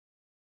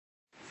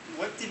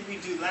we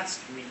do last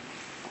week?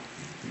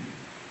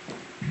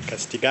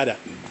 Castigada.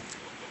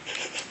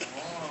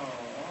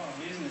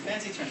 We're using the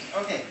fancy terms.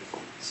 Okay,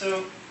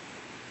 so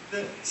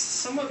the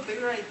somewhat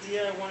bigger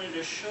idea I wanted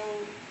to show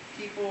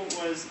people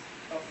was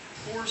a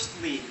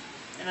forced lead,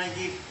 and I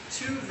gave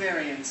two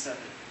variants of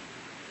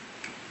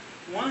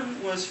it.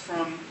 One was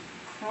from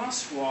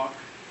crosswalk.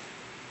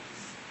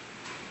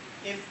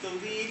 If the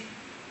lead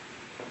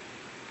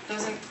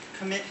doesn't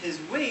commit his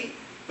weight,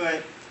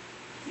 but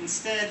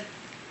instead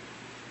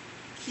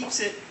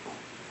keeps it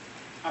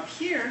up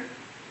here,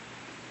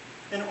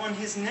 then on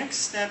his next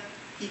step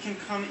he can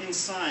come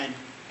inside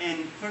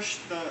and push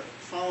the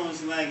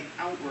follow's leg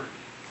outward.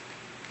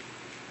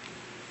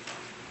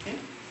 Okay?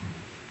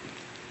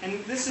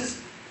 And this is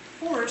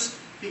forced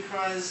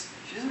because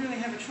she doesn't really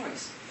have a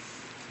choice.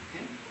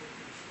 Okay?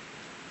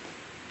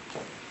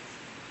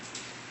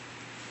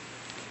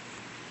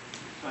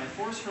 So I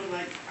force her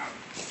leg out.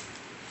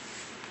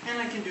 And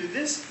I can do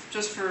this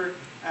just for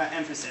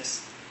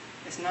emphasis.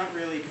 It's not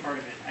really part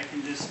of it. I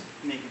can just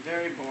make it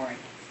very boring.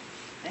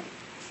 Okay?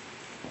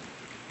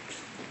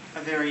 A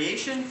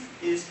variation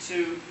is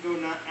to go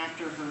not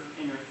after her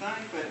inner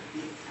thigh, but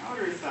the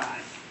outer thigh.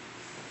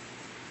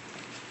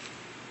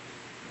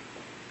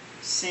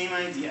 Same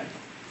idea.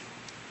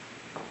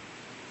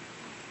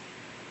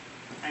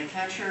 I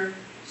catch her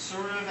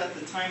sort of at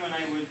the time when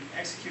I would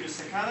execute a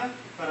castigada,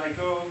 but I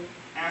go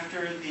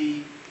after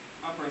the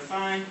upper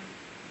thigh,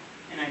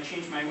 and I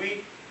change my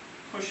weight,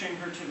 pushing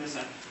her to the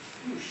side.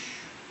 Whoosh.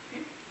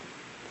 Okay.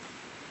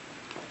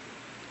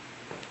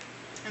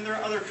 And there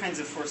are other kinds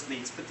of forced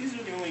leads, but these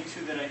are the only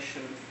two that I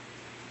showed.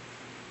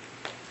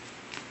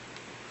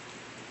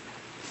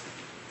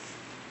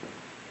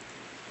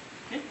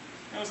 Okay,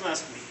 that was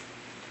last week.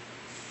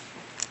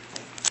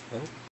 Well.